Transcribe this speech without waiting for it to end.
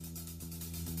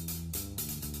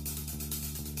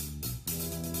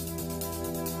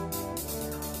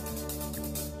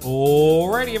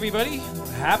Alrighty, everybody.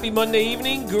 Happy Monday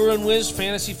evening. Guru and Wiz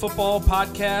Fantasy Football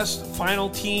Podcast. Final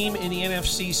team in the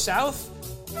NFC South.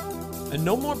 And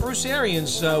no more Bruce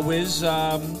Arians, Wiz.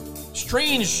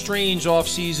 Strange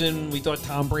offseason. We thought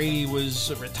Tom Brady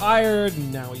was retired,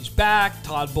 and now he's back.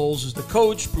 Todd Bowles is the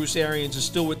coach. Bruce Arians is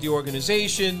still with the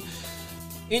organization.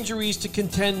 Injuries to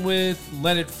contend with.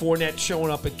 Leonard Fournette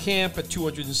showing up at camp at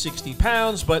 260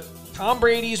 pounds. But Tom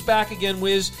Brady's back again,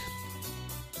 Wiz.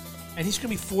 And he's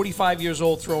going to be 45 years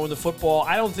old throwing the football.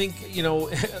 I don't think,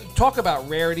 talk about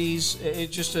rarities.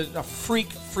 It's just a freak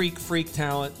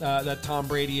talent that Tom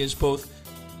Brady is, both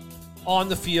on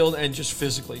the field and just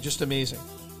physically. Just amazing.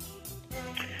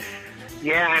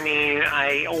 Yeah,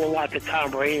 I owe a lot to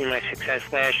Tom Brady. My success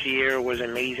last year was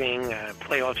amazing.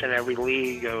 Playoffs in every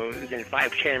league. Was in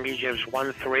 5 championships,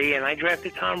 won 3, and I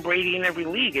drafted Tom Brady in every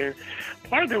league. And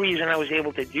part of the reason I was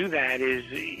able to do that is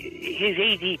his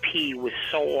ADP was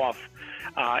so off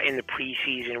in the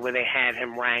preseason where they had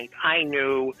him ranked. I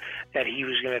knew that he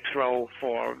was going to throw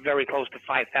for very close to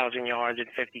 5,000 yards and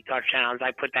 50 touchdowns.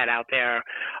 I put that out there.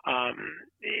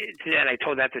 And I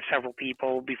told that to several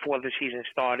people before the season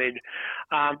started.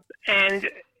 And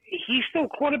he's still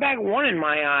quarterback one in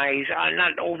my eyes.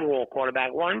 Not overall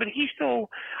quarterback one, but he's still,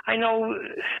 I know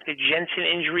the Jensen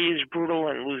injury is brutal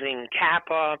and losing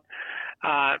Kappa.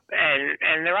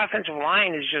 And their offensive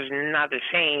line is just not the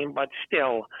same, but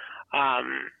still.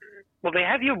 Well, they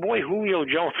have your boy Julio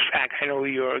Jones back. I know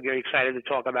you're excited to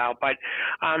talk about, but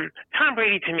Tom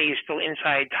Brady to me is still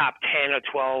inside top 10 or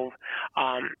 12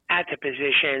 at the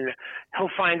position.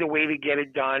 He'll find a way to get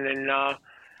it done, and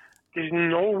there's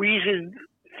no reason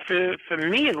for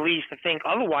me at least to think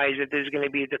otherwise that there's going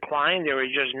to be a decline. There are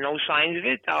just no signs of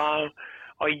it.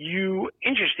 Are you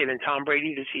interested in Tom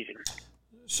Brady this season?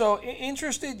 So,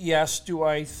 interested, yes. Do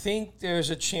I think there's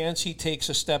a chance he takes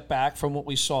a step back from what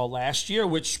we saw last year,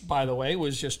 which, by the way,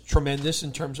 was just tremendous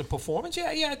in terms of performance?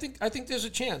 Yeah, I think there's a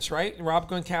chance, right? Rob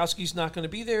Gronkowski's not going to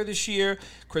be there this year.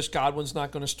 Chris Godwin's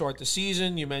not going to start the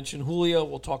season. You mentioned Julio.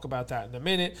 We'll talk about that in a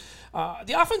minute.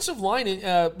 The offensive line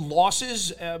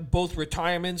losses, both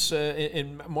retirements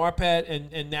in Marpet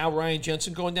and now Ryan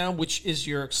Jensen going down, which is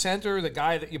your center, the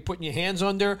guy that you're putting your hands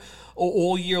under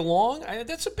all year long.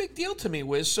 That's a big deal to me,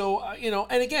 Wiz. So,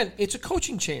 and again, it's a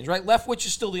coaching change, right? Leftwich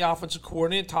is still the offensive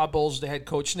coordinator. Todd Bowles is the head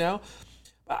coach now.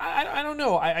 I don't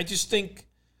know. I just think,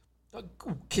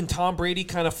 can Tom Brady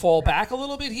kind of fall back a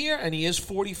little bit here? And he is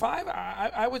 45.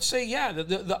 I would say, yeah.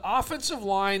 The offensive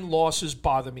line losses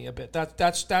bother me a bit.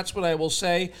 That's what I will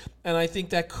say. And I think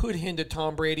that could hinder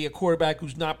Tom Brady, a quarterback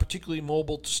who's not particularly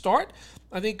mobile to start.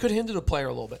 I think it could hinder the player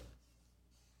a little bit.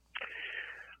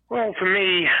 Well, for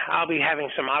me, I'll be having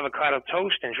some avocado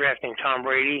toast and drafting Tom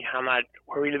Brady. I'm not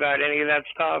worried about any of that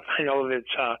stuff. I know that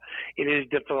it is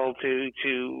difficult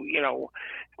to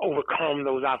overcome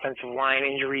those offensive line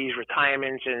injuries,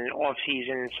 retirements, and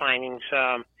off-season signings,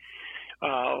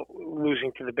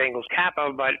 losing to the Bengals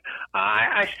Kappa. But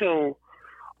I still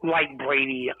like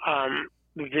Brady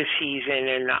this season,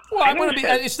 and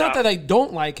it's not that I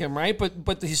don't like him, right?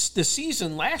 But the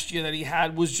season last year that he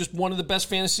had was just one of the best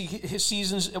fantasy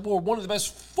seasons, or one of the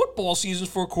best football seasons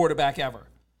for a quarterback ever.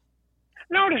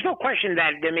 No, there's no question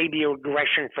that there may be a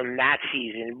regression from that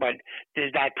season, but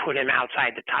does that put him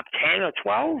outside the top 10 or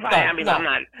 12?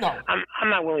 I'm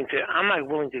not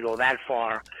willing to go that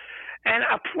far. And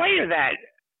a player that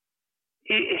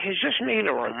has just made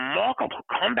a remarkable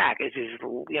comeback is his,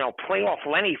 playoff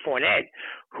Lenny Fournette,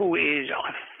 who is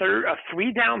a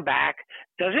 3-down back,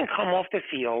 doesn't come off the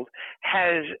field,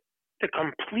 has the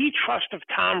complete trust of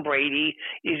Tom Brady,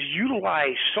 is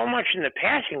utilized so much in the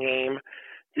passing game.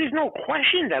 There's no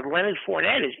question that Leonard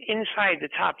Fournette is inside the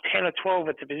top 10 or 12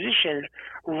 at the position,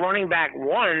 running back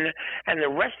one, and the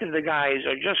rest of the guys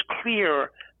are just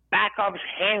clear backups,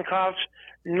 handcuffs,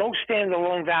 no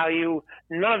standalone value,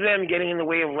 none of them getting in the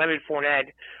way of Leonard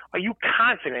Fournette. Are you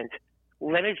confident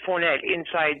Leonard Fournette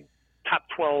inside top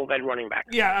 12 at running back?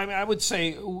 Yeah, I would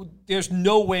say there's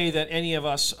no way that any of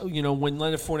us, when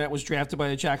Leonard Fournette was drafted by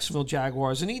the Jacksonville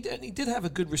Jaguars, and he did have a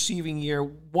good receiving year,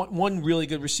 one really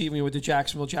good receiving year with the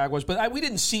Jacksonville Jaguars, but we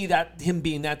didn't see him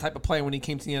being that type of player when he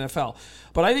came to the NFL.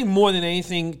 But I think more than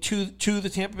anything to the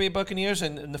Tampa Bay Buccaneers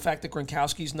and the fact that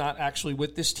Gronkowski's not actually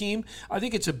with this team, I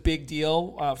think it's a big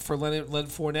deal for Leonard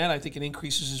Fournette. I think it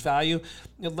increases his value.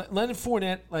 Leonard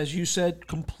Fournette, as you said,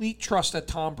 complete trust that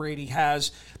Tom Brady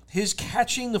has. His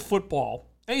catching the football,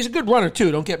 and he's a good runner too,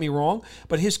 don't get me wrong,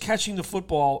 but his catching the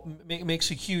football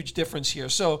makes a huge difference here.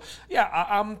 So, yeah,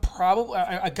 I'm probably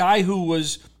a guy who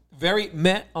was very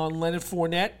met on Leonard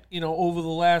Fournette,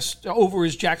 over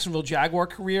his Jacksonville Jaguar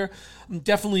career.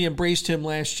 Definitely embraced him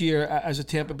last year as a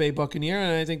Tampa Bay Buccaneer,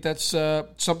 and I think that's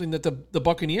something that the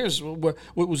Buccaneers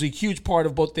was a huge part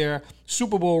of both their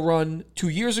Super Bowl run 2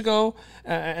 years ago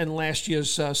and last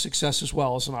year's success as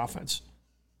well as an offense.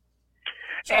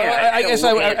 So I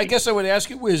guess I would ask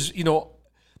you was,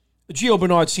 Gio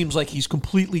Bernard seems like he's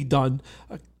completely done.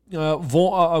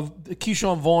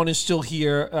 Keyshawn Vaughn is still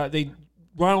here.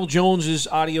 Ronald Jones is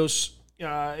adios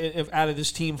out of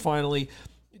this team finally.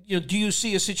 Do you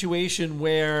see a situation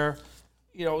where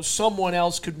someone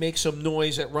else could make some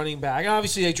noise at running back? And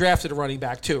obviously, they drafted a running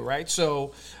back too, right?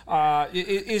 So,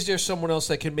 is there someone else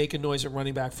that can make a noise at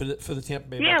running back for the Tampa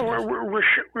Bay Buccaneers? Yeah,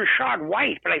 Rashad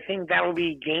White, but I think that will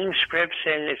be game scripts,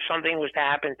 and if something was to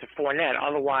happen to Fournette,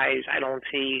 otherwise, I don't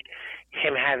see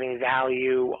him having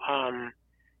value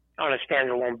on a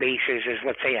standalone basis as,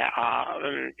 let's say, a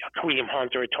Kareem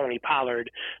Hunt or a Tony Pollard.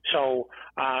 So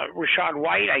Rashad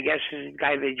White, I guess, is the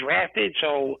guy they drafted,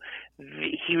 so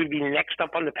he would be next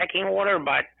up on the pecking order.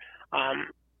 But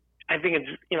I think it's,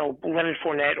 Leonard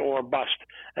Fournette or bust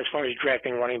as far as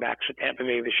drafting running backs for Tampa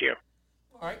Bay this year.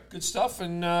 All right, good stuff.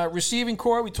 And receiving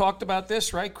core, we talked about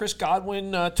this, right? Chris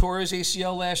Godwin tore his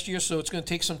ACL last year, so it's going to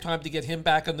take some time to get him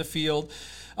back on the field.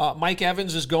 Mike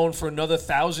Evans is going for another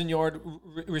 1,000-yard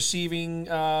receiving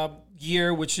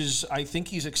year, which is, I think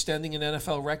he's extending an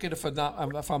NFL record if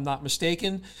I'm not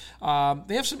mistaken.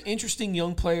 They have some interesting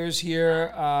young players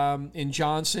here in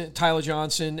Tyler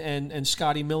Johnson and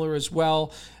Scotty Miller as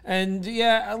well. And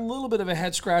yeah, a little bit of a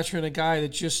head scratcher and a guy that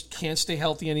just can't stay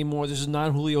healthy anymore. This is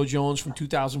not Julio Jones from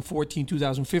 2014,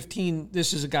 2015.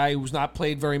 This is a guy who's not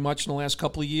played very much in the last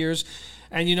couple of years.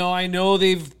 And, I know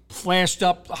they've flashed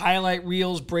up highlight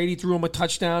reels. Brady threw him a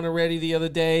touchdown already the other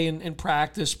day in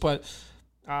practice, but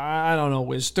I don't know.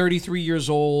 Wiz, 33 years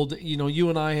old. You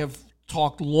and I have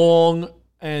talked long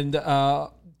and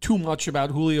too much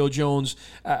about Julio Jones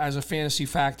as a fantasy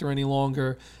factor any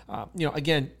longer.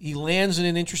 Again, he lands in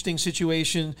an interesting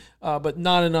situation, but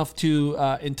not enough to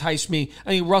entice me.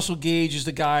 I mean, Russell Gage is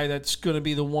the guy that's going to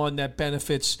be the one that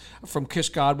benefits from Chris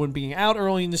Godwin being out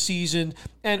early in the season.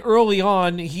 And early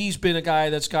on, he's been a guy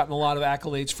that's gotten a lot of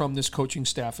accolades from this coaching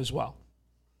staff as well.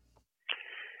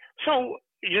 So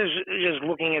just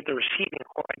looking at the receiving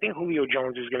core, I think Julio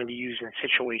Jones is going to be used in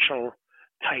situational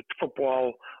type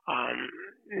football,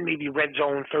 maybe red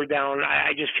zone, third down.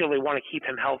 I just feel they want to keep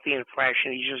him healthy and fresh,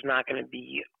 and he's just not going to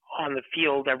be on the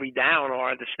field every down,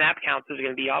 or the snap count is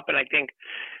going to be up. And I think,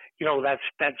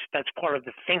 that's part of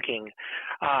the thinking.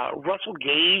 Russell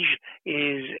Gage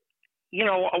is,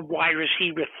 a wide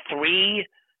receiver 3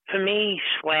 for me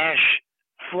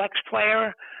 / flex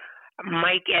player.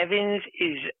 Mike Evans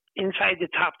is inside the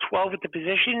top 12 at the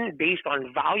position based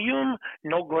on volume.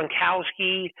 No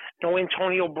Gronkowski, no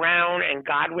Antonio Brown, and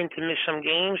Godwin to miss some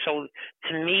games. So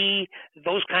to me,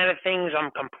 those kind of things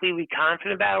I'm completely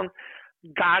confident about.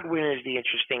 Godwin is the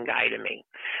interesting guy to me,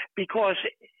 because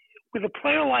with a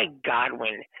player like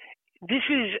Godwin, this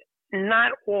is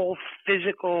not all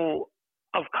physical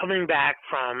of coming back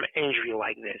from injury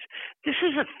like this. This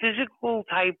is a physical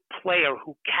type player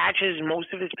who catches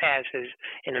most of his passes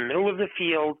in the middle of the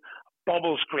field,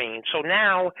 bubble screen. So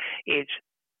now it's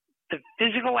the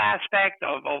physical aspect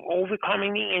of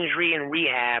overcoming the injury and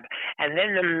rehab, and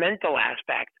then the mental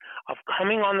aspect of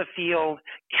coming on the field,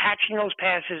 catching those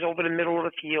passes over the middle of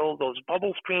the field, those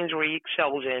bubble screens where he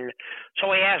excels in.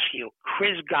 So I ask you,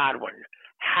 Chris Godwin,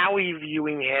 how are you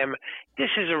viewing him? This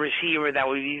is a receiver that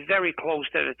would be very close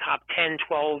to the top 10,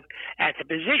 12 at the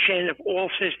position if all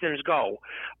systems go.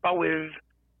 But with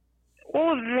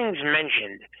all of the things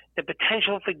mentioned, the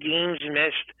potential for games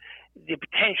missed, the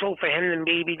potential for him to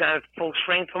maybe not have full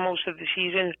strength for most of the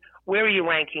season, where are you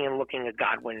ranking and looking at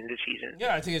Godwin this season?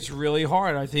 Yeah, I think it's really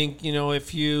hard. I think,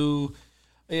 if you...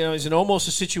 is it almost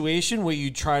a situation where you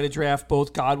try to draft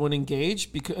both Godwin and Gage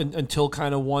until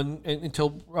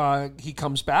he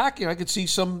comes back? I could see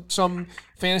some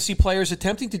fantasy players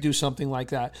attempting to do something like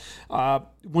that.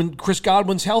 When Chris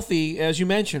Godwin's healthy, as you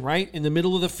mentioned, right, in the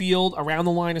middle of the field, around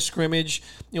the line of scrimmage,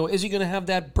 is he going to have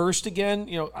that burst again?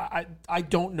 I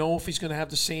don't know if he's going to have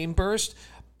the same burst.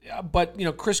 But,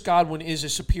 Chris Godwin is a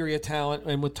superior talent,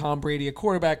 and with Tom Brady at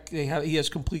quarterback, he has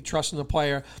complete trust in the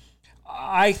player.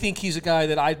 I think he's a guy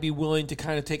that I'd be willing to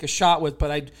kind of take a shot with, but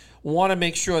I'd want to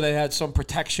make sure they had some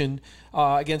protection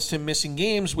against him missing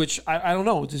games, which I don't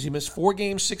know. Does he miss 4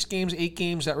 games, 6 games, 8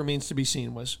 games? That remains to be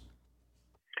seen, Wiz.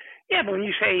 Yeah, but when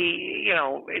you say,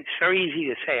 it's very easy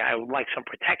to say I would like some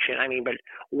protection. I mean, but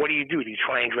what do? Do you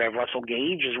try and draft Russell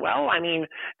Gage as well? I mean,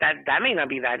 that may not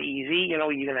be that easy. You're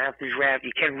going to have to draft.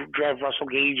 You can't draft Russell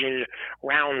Gage in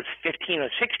rounds 15 or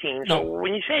 16. So No.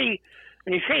 when you say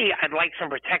I'd like some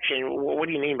protection, what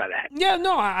do you mean by that? Yeah,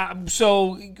 no.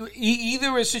 So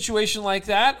either a situation like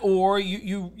that, or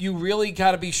you really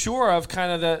got to be sure of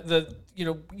kind of the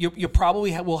you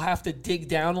probably will have to dig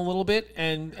down a little bit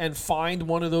and find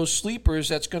one of those sleepers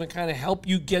that's going to kind of help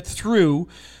you get through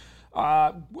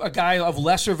a guy of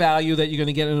lesser value that you're going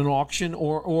to get in an auction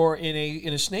or in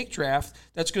a snake draft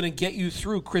that's going to get you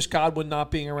through Chris Godwin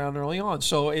not being around early on.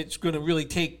 So it's going to really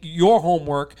take your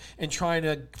homework and trying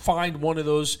to find one of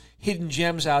those hidden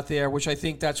gems out there, which I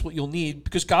think that's what you'll need,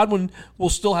 because Godwin will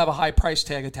still have a high price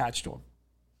tag attached to him.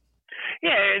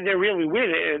 Yeah, there really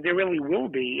will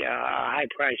be a high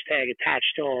price tag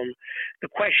attached to him. The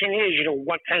question is,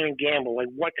 what kind of gamble, like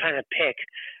what kind of pick,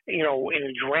 in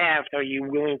a draft are you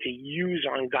willing to use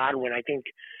on Godwin? I think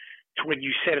to what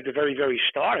you said at the very, very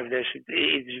start of this,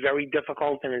 it's very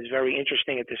difficult and it's very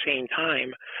interesting at the same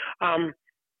time.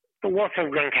 The loss of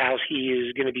Gronkowski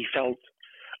is going to be felt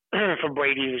for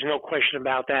Brady. There's no question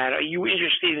about that. Are you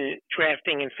interested in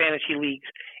drafting in fantasy leagues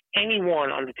anyone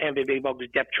on the Tampa Bay Bucks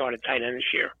depth chart at tight end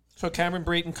this year? So Cameron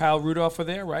Brate and Kyle Rudolph are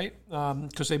there, right?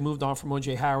 Because they moved on from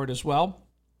O.J. Howard as well.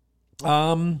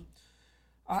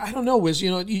 I don't know, Wiz.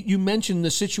 You mentioned the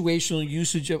situational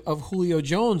usage of Julio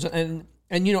Jones, and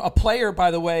a player,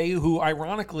 by the way, who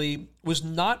ironically there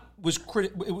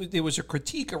was a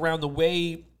critique around the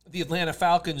way the Atlanta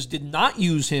Falcons did not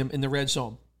use him in the red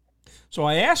zone. So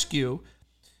I ask you,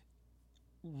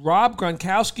 Rob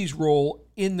Gronkowski's role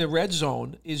in the red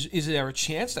zone, is there a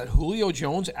chance that Julio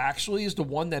Jones actually is the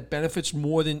one that benefits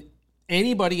more than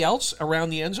anybody else around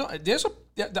the end zone?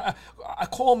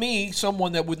 Call me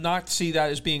someone that would not see that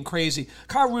as being crazy.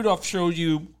 Kyle Rudolph showed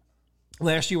you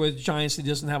last year with the Giants that he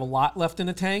doesn't have a lot left in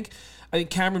the tank. I think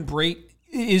Cameron Brate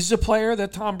is a player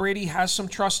that Tom Brady has some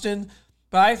trust in.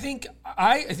 But I think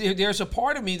there's a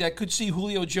part of me that could see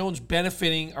Julio Jones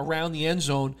benefiting around the end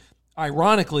zone,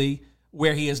 ironically,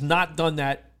 where he has not done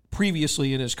that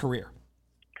previously in his career.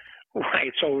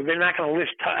 Right, so they're not going to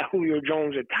list Julio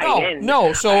Jones at tight end.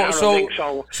 No. So is the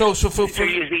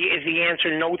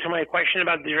answer no to my question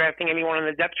about drafting anyone on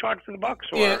the depth chart for the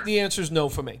Bucs? Yeah, the answer is no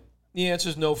for me.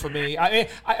 I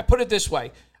put it this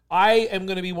way. I am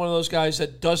going to be one of those guys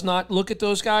that does not look at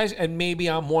those guys, and maybe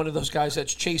I'm one of those guys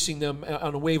that's chasing them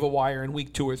on a waiver wire in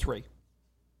week 2 or 3.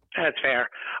 That's fair.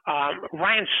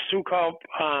 Ryan Succop,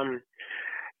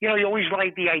 you always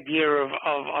like the idea of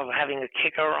having a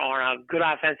kicker on a good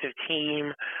offensive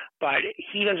team, but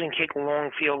he doesn't kick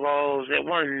long field goals. There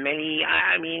weren't many.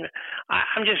 I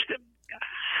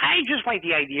just like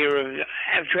the idea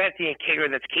of drafting a kicker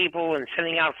that's capable and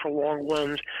sending out for long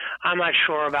ones. I'm not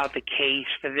sure about the case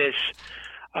for this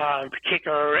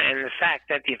kicker, and the fact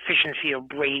that the efficiency of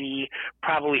Brady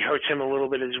probably hurts him a little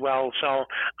bit as well. So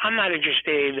I'm not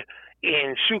interested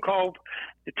in Succop.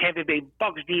 The Tampa Bay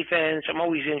Bucks defense, I'm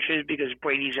always interested because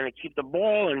Brady's going to keep the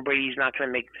ball and Brady's not going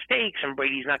to make mistakes and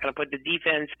Brady's not going to put the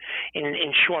defense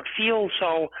in short field.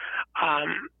 So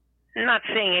not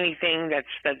saying anything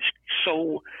that's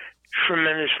so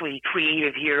tremendously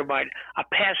creative here, but a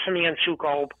pass for me on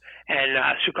Succop and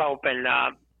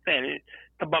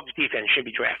the Bucs defense should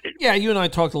be drafted. Yeah, you and I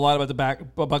talked a lot about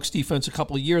the Bucs defense a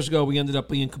couple of years ago. We ended up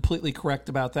being completely correct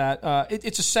about that.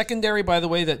 It's a secondary, by the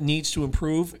way, that needs to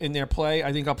improve in their play.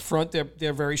 I think up front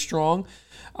they're very strong.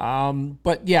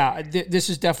 But yeah,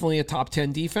 this is definitely a top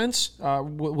 10 defense,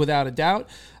 without a doubt.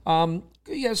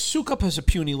 Succop has a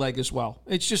puny leg as well.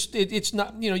 It's just it's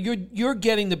not, you're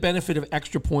getting the benefit of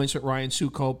extra points with Ryan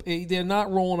Succop. They're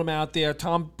not rolling him out there.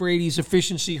 Tom Brady's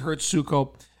efficiency hurts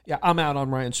Succop. Yeah, I'm out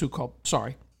on Ryan Succop.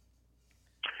 Sorry.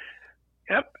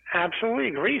 Yep, absolutely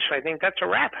agree. So I think that's a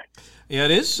wrap. Yeah,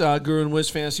 it is. Guru and Wiz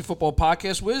Fantasy Football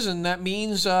Podcast, Wiz, and that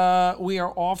means we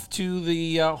are off to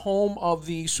the home of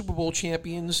the Super Bowl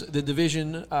champions, the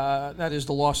division, that is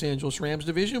the Los Angeles Rams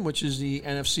division, which is the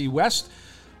NFC West.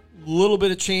 A little bit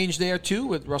of change there, too,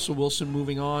 with Russell Wilson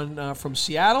moving on from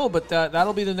Seattle, but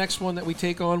that'll be the next one that we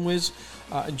take on, Wiz.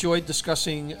 Enjoyed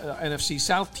discussing NFC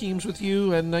South teams with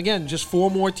you, and again, just 4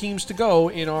 more teams to go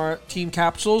in our team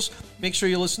capsules. Make sure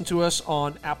you listen to us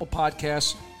on Apple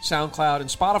Podcasts, SoundCloud, and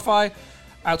Spotify.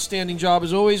 Outstanding job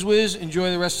as always, Wiz.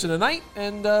 Enjoy the rest of the night,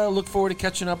 and look forward to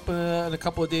catching up in a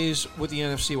couple of days with the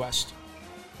NFC West.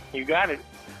 You got it.